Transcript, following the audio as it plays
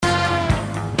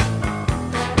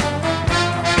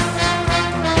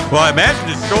Well, I imagine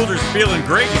his shoulder's feeling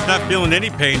great. He's not feeling any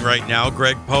pain right now.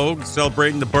 Greg Pogue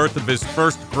celebrating the birth of his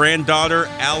first granddaughter,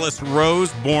 Alice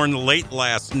Rose, born late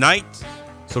last night.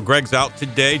 So Greg's out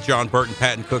today. John Burton,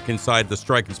 Patton Cook inside the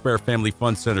Strike and Spare Family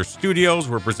Fun Center studios.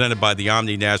 We're presented by the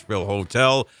Omni Nashville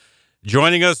Hotel.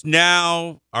 Joining us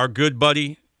now, our good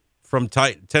buddy from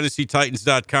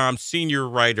TennesseeTitans.com, senior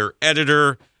writer,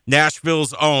 editor,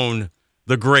 Nashville's own,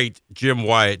 the great Jim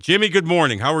Wyatt. Jimmy, good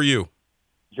morning. How are you?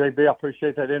 JB, I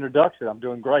appreciate that introduction. I'm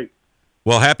doing great.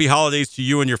 Well, happy holidays to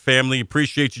you and your family.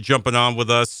 Appreciate you jumping on with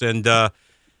us. And,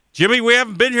 Jimmy, we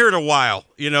haven't been here in a while.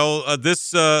 You know,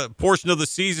 this portion of the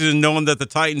season, knowing that the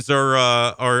Titans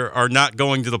are not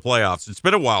going to the playoffs. It's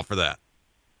been a while for that.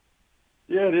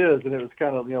 Yeah, it is. And it was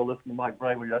kind of, listening to Mike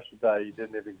Bravel yesterday, he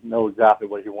didn't even know exactly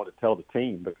what he wanted to tell the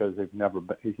team because he's never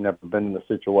been in a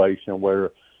situation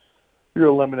where you're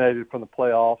eliminated from the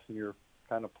playoffs and you're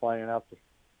kind of playing out the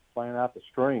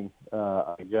string,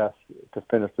 I guess, to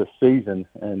finish this season.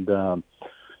 And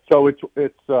so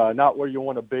it's not where you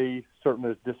want to be.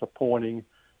 Certainly it's disappointing.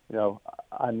 You know,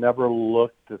 I never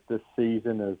looked at this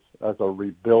season as a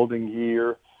rebuilding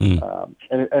year, and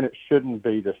it shouldn't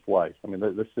be this way. I mean,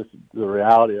 this is the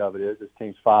reality of it is this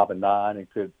team's 5-9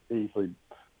 and could easily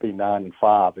be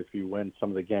 9-5 if you win some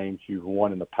of the games you've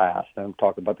won in the past. And I'm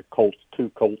talking about the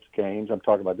two Colts games. I'm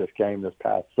talking about this game this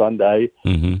past Sunday.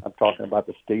 Mm-hmm. I'm talking about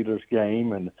the Steelers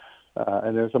game, and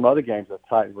there's some other games that the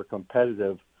Titans were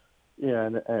competitive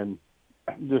in and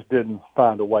just didn't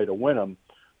find a way to win them.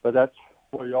 But that's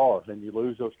where you are, and you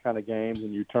lose those kind of games,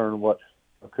 and you turn what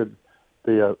could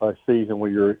be a season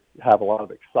where you have a lot of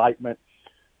excitement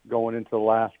going into the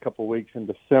last couple of weeks in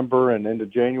December and into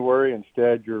January.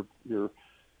 Instead, you're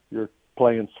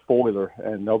playing spoiler,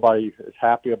 and nobody is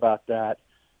happy about that.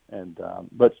 And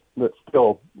but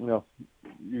still, you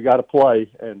got to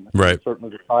play, and right.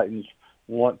 Certainly the Titans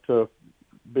want to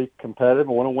be competitive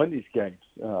and want to win these games.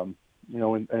 And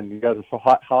you got a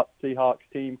hot Seahawks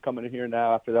team coming in here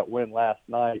now after that win last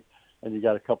night, and you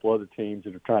got a couple other teams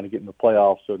that are trying to get in the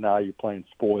playoffs. So now you're playing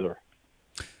spoiler.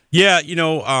 Yeah, I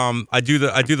do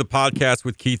the podcast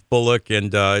with Keith Bullock,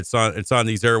 and it's on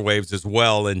these airwaves as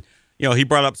well. And he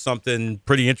brought up something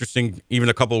pretty interesting even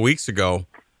a couple of weeks ago.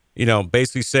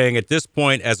 Basically saying at this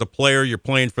point, as a player, you're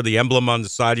playing for the emblem on the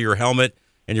side of your helmet,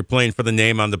 and you're playing for the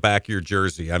name on the back of your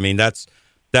jersey. I mean, that's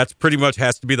pretty much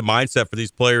has to be the mindset for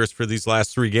these players for these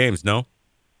last three games. No.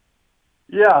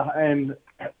 Yeah, and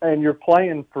you're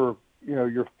playing for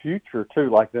your future too.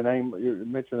 Like the name you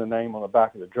mentioned, the name on the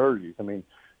back of the jerseys. I mean,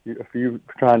 if you're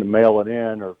trying to mail it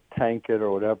in or tank it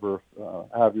or whatever,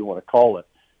 however you want to call it,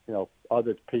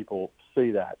 other people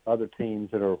see that. Other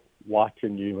teams that are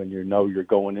watching you, and you're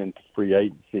going into free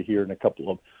agency here in a couple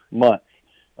of months.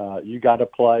 You got to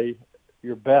play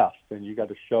your best, and you got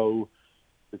to show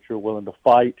that you're willing to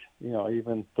fight,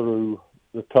 even through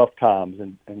the tough times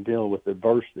and dealing with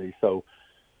adversity. So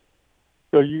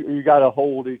you got to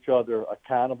hold each other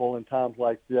accountable in times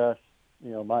like this.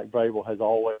 Mike Bravel has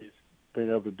always been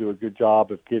able to do a good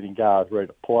job of getting guys ready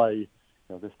to play.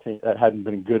 This team that hadn't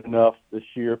been good enough this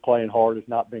year. Playing hard has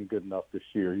not been good enough this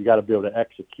year. You got to be able to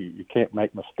execute. You can't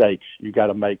make mistakes. You got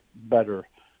to make better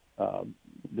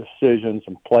decisions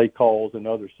and play calls in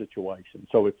other situations.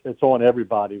 So it's on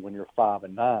everybody when you're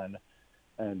 5-9.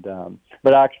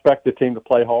 But I expect the team to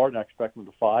play hard, and I expect them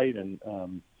to fight, and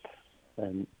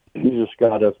you just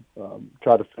got to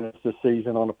try to finish the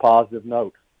season on a positive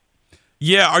note.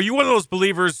 Yeah, are you one of those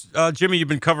believers, Jimmy? You've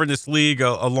been covering this league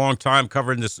a long time,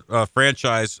 covering this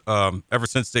franchise ever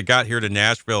since they got here to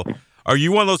Nashville. Are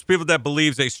you one of those people that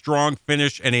believes a strong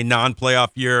finish and a non-playoff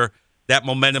year, that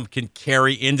momentum can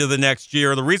carry into the next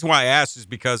year? The reason why I ask is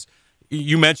because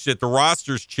you mentioned it, the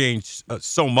roster's changed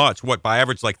so much, by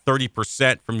average like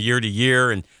 30% from year to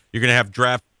year, and you're going to have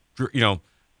draft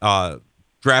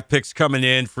picks coming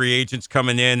in, free agents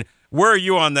coming in. Where are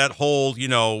you on that whole,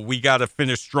 we got to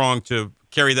finish strong to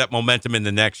carry that momentum in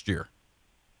the next year?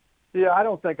 Yeah, I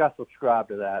don't think I subscribe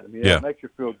to that. I mean, It makes you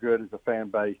feel good as a fan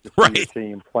base to see your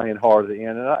team playing hard at the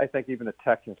end. And I think even the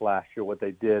Texans last year, what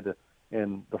they did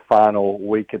in the final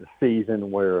week of the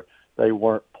season where they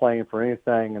weren't playing for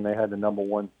anything and they had the number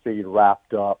one seed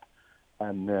wrapped up,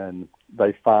 and then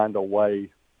they find a way.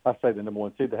 I say the number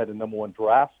one seed, they had the number one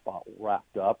draft spot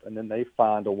wrapped up, and then they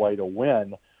find a way to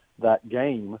win that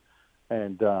game.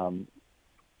 And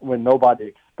when nobody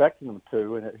expected them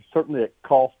to, and certainly it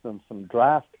cost them some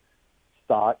draft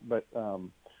stock, but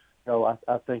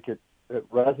I think it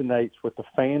resonates with the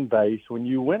fan base when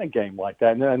you win a game like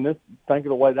that. And think of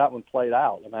the way that one played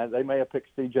out. I mean, they may have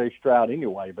picked C.J. Stroud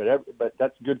anyway, but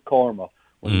that's good karma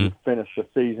when you finish the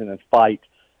season and fight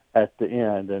at the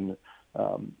end. And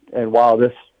while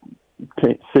this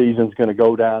season's going to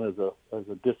go down as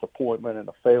a disappointment and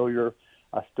a failure.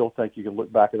 I still think you can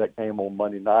look back at that game on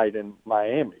Monday night in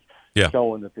Miami,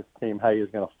 showing that this team, hey, is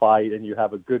going to fight, and you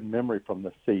have a good memory from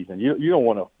this season. You don't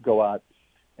want to go out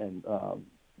and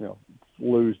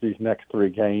lose these next 3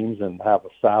 games and have a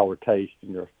sour taste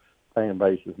in your fan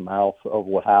base's mouth over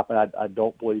what happened. I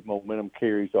don't believe momentum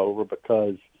carries over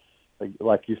because,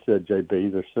 like you said,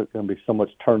 JB, there's going to be so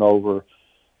much turnover.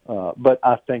 But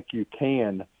I think you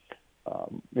can,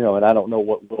 and I don't know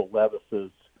what Will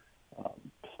Levis's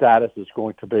status is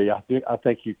going to be. I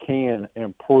think you can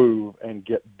improve and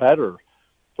get better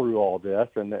through all this.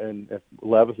 And if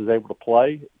Levis is able to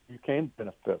play, you can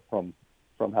benefit from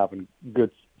having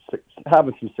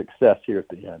some success here at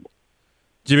the end.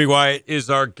 Jimmy Wyatt is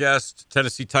our guest,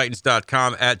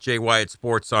 TennesseeTitans.com, at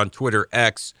 @JWyattSports on Twitter,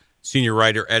 X, senior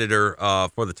writer, editor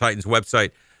for the Titans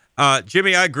website.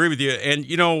 Jimmy, I agree with you. And,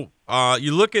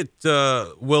 you look at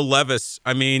Will Levis,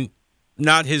 I mean,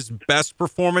 not his best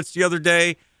performance the other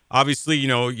day. Obviously,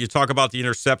 you talk about the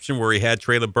interception where he had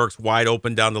Traylon Burks wide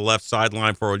open down the left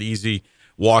sideline for an easy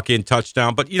walk-in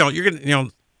touchdown. But,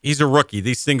 he's a rookie.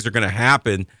 These things are going to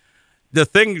happen. The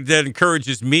thing that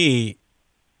encourages me,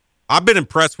 I've been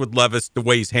impressed with Levis, the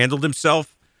way he's handled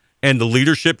himself and the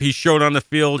leadership he's showed on the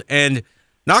field. And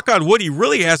knock on wood, he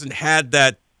really hasn't had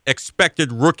that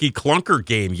expected rookie clunker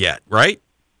game yet, right?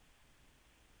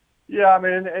 Yeah, I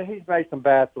mean, and he's made some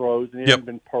bad throws, and he hasn't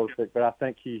been perfect, but I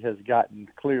think he's gotten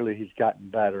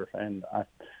better. And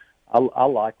I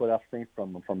like what I've seen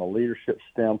from him, from a leadership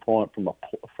standpoint, from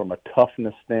a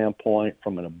toughness standpoint,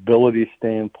 from an ability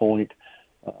standpoint.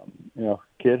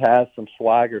 Kid has some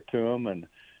swagger to him, and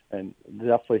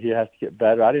definitely he has to get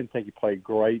better. I didn't think he played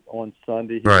great on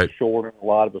Sunday. He was short in a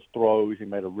lot of his throws. He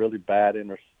made a really bad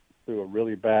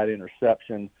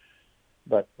interception.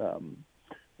 But,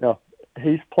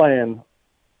 he's playing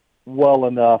well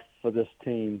enough for this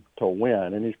team to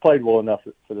win, and he's played well enough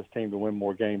for this team to win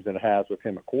more games than it has with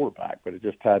him at quarterback, but it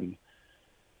just hadn't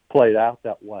played out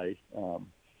that way.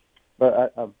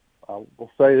 But I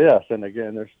will say this, and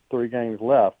again, there's 3 games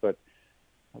left, but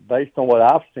based on what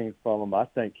I've seen from him, I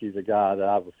think he's a guy that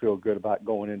I would feel good about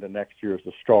going into next year as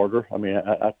a starter. I mean,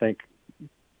 I think,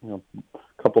 a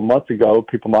couple of months ago,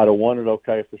 people might have wondered,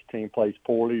 okay, if this team plays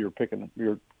poorly, you're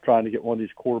trying to get one of these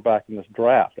quarterbacks in this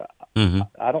draft.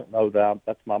 I don't know that.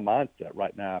 That's my mindset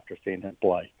right now after seeing him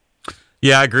play.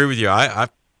 Yeah, I agree with you. I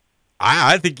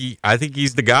think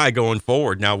he's the guy going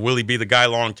forward. Now, will he be the guy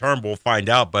long term? We'll find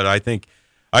out. But I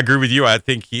agree with you. I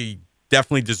think he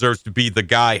definitely deserves to be the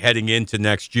guy heading into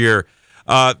next year.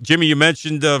 Jimmy, you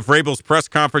mentioned Vrabel's press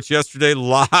conference yesterday. A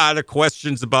lot of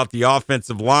questions about the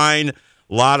offensive line.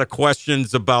 A lot of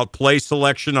questions about play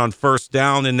selection on first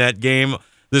down in that game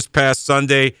this past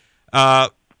Sunday.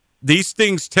 These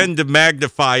things tend to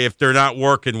magnify if they're not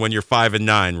working when you're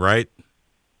 5-9, right?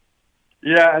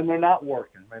 Yeah, and they're not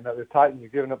working. I mean, the Titans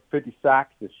have given up 50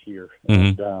 sacks this year.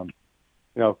 And, 2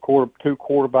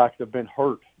 quarterbacks have been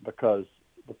hurt because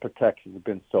the protection has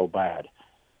been so bad.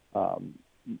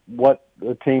 What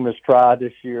the team has tried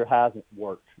this year hasn't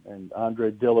worked, and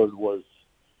Andre Dillard was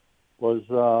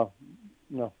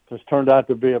just turned out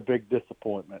to be a big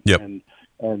disappointment.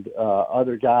 And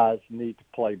other guys need to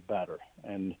play better,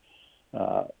 and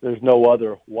there's no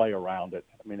other way around it.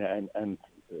 I mean, and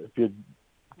if you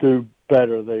do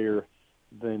better there,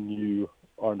 then you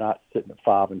are not sitting at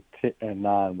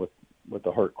 5-9 with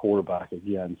a hurt quarterback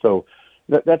again. So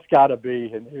that's got to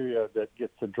be an area that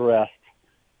gets addressed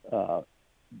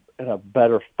in a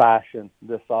better fashion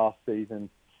this off season.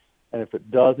 And if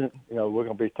it doesn't, we're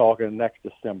going to be talking next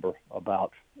December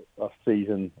about a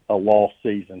lost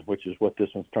season, which is what this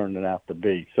one's turning out to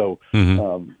be. So,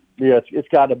 it's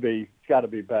got to be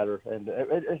better, and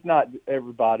it's not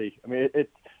everybody. I mean,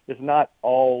 it's not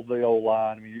all the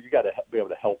O-line. I mean, you got to be able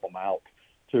to help them out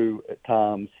too at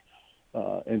times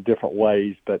in different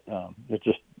ways, but it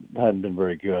just hadn't been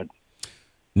very good.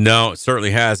 No, it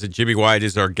certainly hasn't. Jimmy Wyatt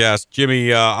is our guest.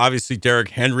 Jimmy, obviously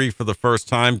Derrick Henry for the first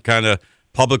time, kind of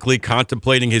publicly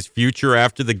contemplating his future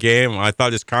after the game. I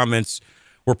thought his comments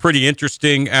were pretty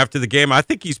interesting after the game. I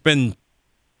think he's been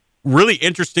really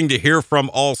interesting to hear from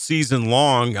all season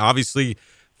long. Obviously,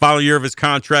 final year of his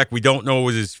contract, we don't know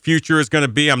what his future is going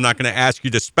to be. I'm not going to ask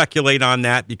you to speculate on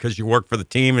that because you work for the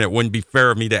team, and it wouldn't be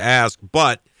fair of me to ask.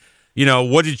 But,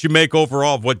 what did you make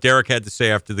overall of what Derrick had to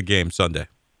say after the game Sunday?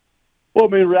 Well, I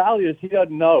mean, reality is he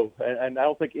doesn't know, and I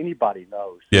don't think anybody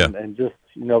knows. Yeah. And just,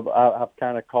 I've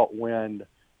kind of caught wind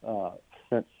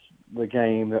since the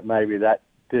game that maybe that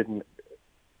didn't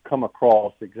come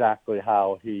across exactly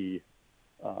how he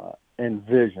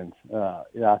envisioned.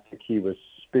 I think he was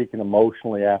speaking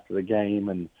emotionally after the game,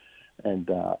 and and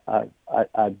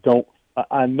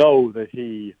I know that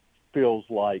he feels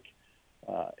like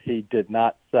he did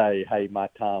not say, "Hey, my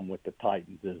time with the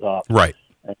Titans is up." Right.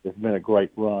 And it's been a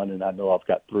great run, and I know I've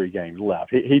got 3 games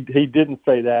left. He didn't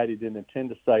say that. He didn't intend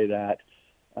to say that.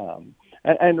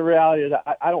 And the reality is,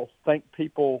 I don't think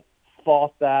people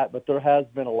thought that, but there has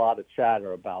been a lot of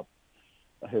chatter about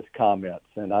his comments,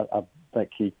 and I think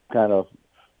he kind of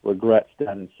regrets that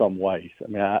in some ways. I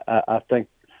mean, I think,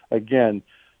 again,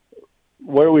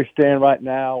 where we stand right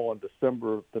now on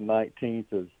December the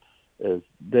 19th is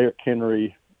Derrick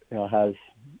Henry, has,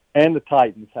 and the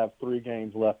Titans have 3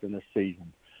 games left in this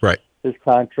season. Right. His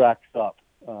contract's up.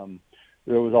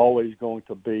 There was always going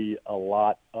to be a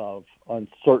lot of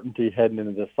uncertainty heading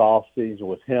into this offseason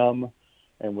with him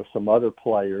and with some other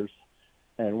players,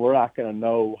 and we're not going to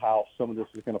know how some of this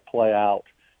is going to play out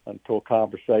until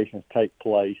conversations take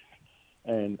place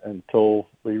and until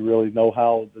we really know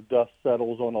how the dust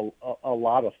settles on a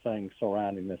lot of things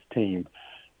surrounding this team.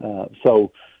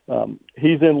 So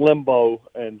he's in limbo,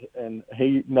 and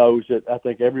he knows it. I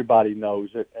think everybody knows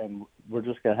it, and we're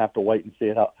just going to have to wait and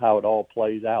see how it all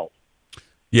plays out.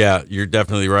 Yeah, you're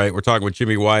definitely right. We're talking with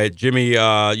Jimmy Wyatt. Jimmy,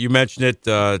 you mentioned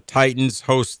it. Titans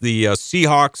host the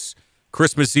Seahawks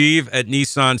Christmas Eve at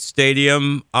Nissan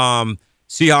Stadium.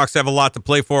 Seahawks have a lot to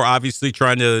play for, obviously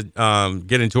trying to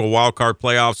get into a wild card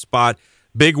playoff spot.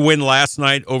 Big win last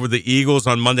night over the Eagles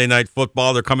on Monday Night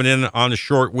Football. They're coming in on a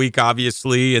short week,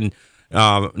 obviously, and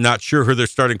not sure who their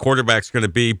starting quarterback's going to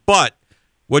be. But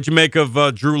what'd you make of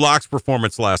Drew Lock's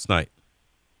performance last night?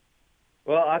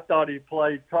 Well, I thought he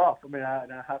played tough. I mean, I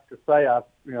have to say, I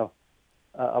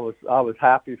was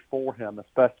happy for him,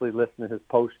 especially listening to his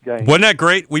post game. Wasn't that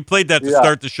great? We played that to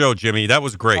start the show, Jimmy. That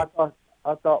was great.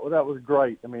 I thought that was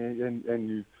great. I mean, and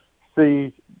you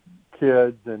see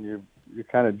kids and you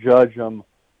kind of judge them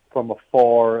from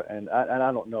afar. And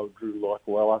I don't know Drew Lock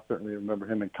well. I certainly remember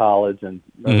him in college and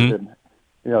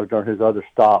during his other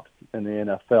stops in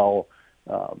the NFL.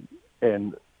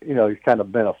 And he's kind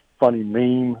of been a funny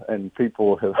meme, and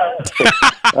people have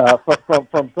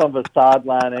from some of his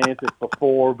sideline antics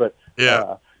before. But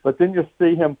then you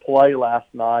see him play last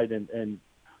night and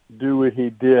do what he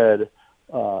did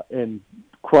in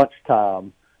crunch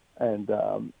time, and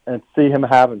see him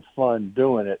having fun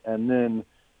doing it, and then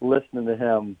listening to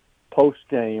him post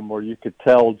game, where you could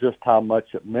tell just how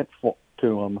much it meant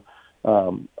to him.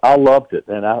 I loved it,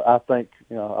 and I think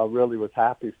I really was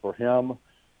happy for him,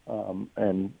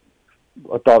 and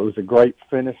I thought it was a great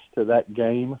finish to that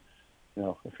game.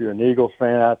 If you're an Eagles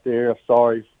fan out there,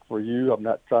 sorry for you. I'm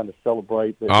not trying to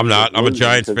celebrate. I'm not. I'm a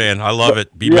Giants fan. I love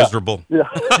it. Be miserable. Yeah.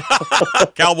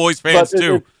 Cowboys fans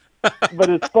too. But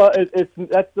it's fun.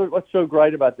 That's what's so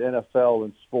great about the NFL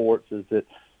and sports is that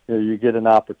you get an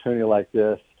opportunity like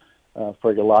this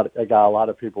for a guy a lot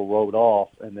of people wrote off,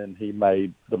 and then he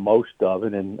made the most of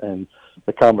it. And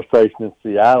the conversation in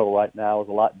Seattle right now is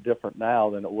a lot different now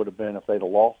than it would have been if they'd have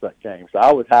lost that game. So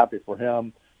I was happy for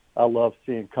him. I love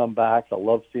seeing comebacks. I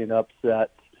love seeing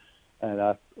upsets. And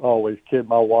I always kid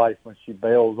my wife when she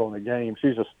bails on the game.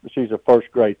 She's a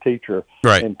first grade teacher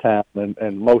in town,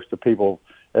 and most of the people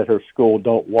at her school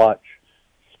don't watch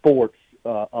sports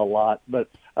a lot. But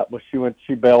when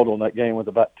she bailed on that game with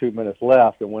about 2 minutes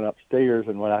left and went upstairs.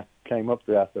 And when I came up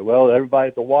there, I said, "Well, everybody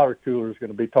at the water cooler is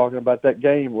going to be talking about that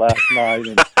game last night."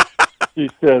 And she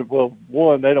said, "Well,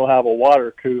 1, they don't have a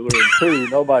water cooler, and 2,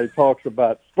 nobody talks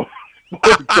about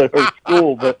sports at her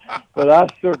school." But I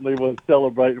certainly was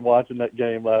celebrating watching that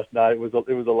game last night. It was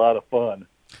a lot of fun.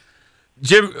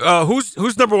 Jim,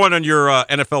 who's number 1 on your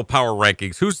NFL power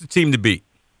rankings? Who's the team to beat?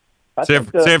 San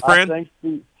Fran?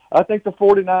 I think the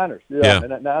 49ers. Yeah.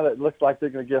 And now that it looks like they're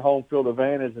going to get home field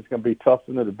advantage, it's going to be tough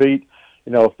for them to beat.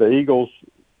 If the Eagles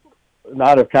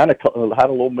not have kind of had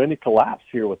a little mini collapse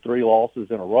here with 3 losses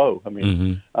in a row. I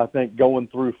mean, I think going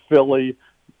through Philly,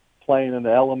 playing in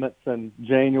the elements in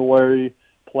January,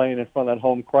 playing in front of that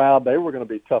home crowd, they were going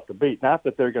to be tough to beat. Not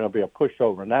that they're going to be a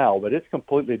pushover now, but it's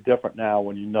completely different now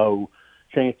when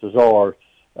chances are.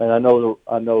 And I know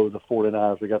the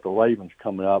 49ers, we got the Ravens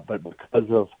coming up, but because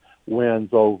of wins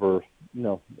over,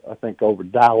 I think over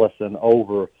Dallas and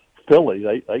over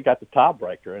Philly, they got the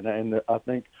tiebreaker. And I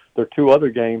think there are 2 other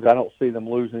games, I don't see them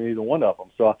losing either one of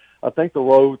them. So I think the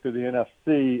road to the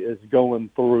NFC is going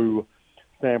through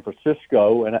San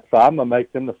Francisco, and so I'm going to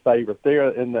make them the favorite there.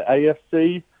 In the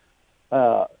AFC,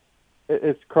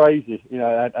 it's crazy,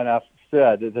 and I've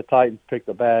said that the Titans picked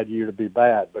a bad year to be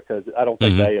bad because I don't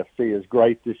think the AFC is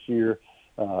great this year.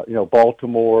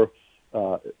 Baltimore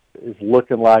is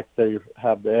looking like they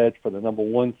have the edge for the number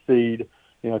 1 seed.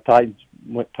 Titans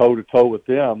went toe-to-toe with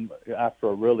them after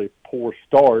a really poor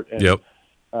start. And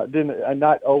I'm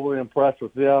not overly impressed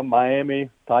with them. Miami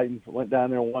Titans went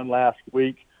down there and won last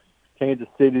week. Kansas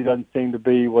City doesn't seem to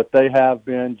be what they have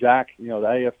been. Jack, the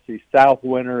AFC South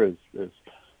winner is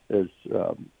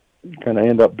going to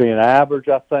end up being average,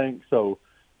 I think. So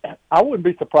I wouldn't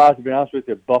be surprised, to be honest with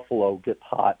you, if Buffalo gets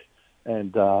hot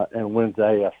and wins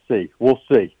the AFC. We'll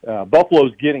see.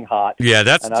 Buffalo's getting hot. Yeah,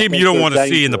 that's a team you don't want to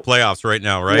see in the playoffs right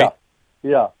now, right?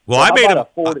 Yeah. Well, I made a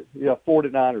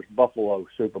 49ers Buffalo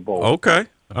Super Bowl. Okay.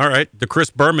 All right. The Chris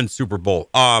Berman Super Bowl.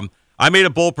 I made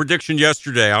a bold prediction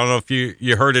yesterday. I don't know if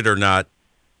you heard it or not.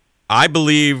 I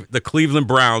believe the Cleveland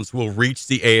Browns will reach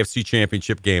the AFC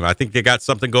Championship game. I think they got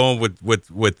something going with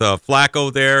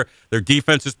Flacco there. Their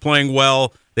defense is playing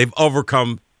well. They've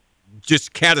overcome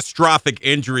just catastrophic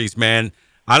injuries, man.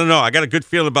 I don't know. I got a good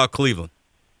feeling about Cleveland.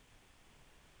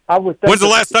 I would think. When's the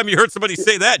last time you heard somebody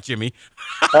say that, Jimmy?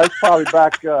 That's probably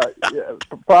back.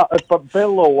 It's been a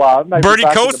little while. Maybe Bernie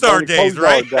Kosar days,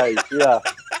 right? Days, yeah.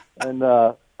 And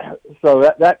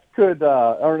so that could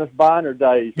Ernest Biner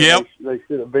days. Yep. They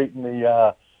should have beaten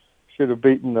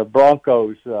the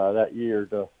Broncos that year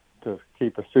to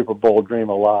keep a Super Bowl dream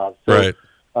alive. So,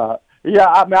 right. Yeah,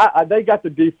 I mean, they got the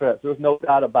defense. There's no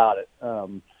doubt about it.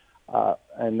 And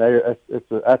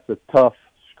that's a tough,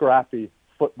 scrappy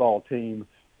football team.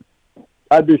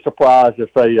 I'd be surprised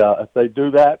if they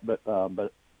do that, but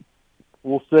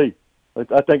we'll see.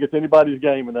 I think it's anybody's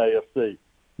game in the AFC.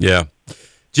 Yeah.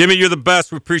 Jimmy, you're the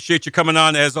best. We appreciate you coming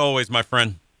on, as always, my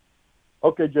friend.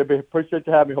 Okay, Jimmy. Appreciate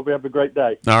you having me. Hope you have a great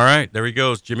day. All right. There he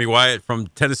goes. Jimmy Wyatt from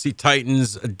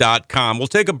TennesseeTitans.com. We'll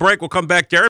take a break. We'll come back, Darren.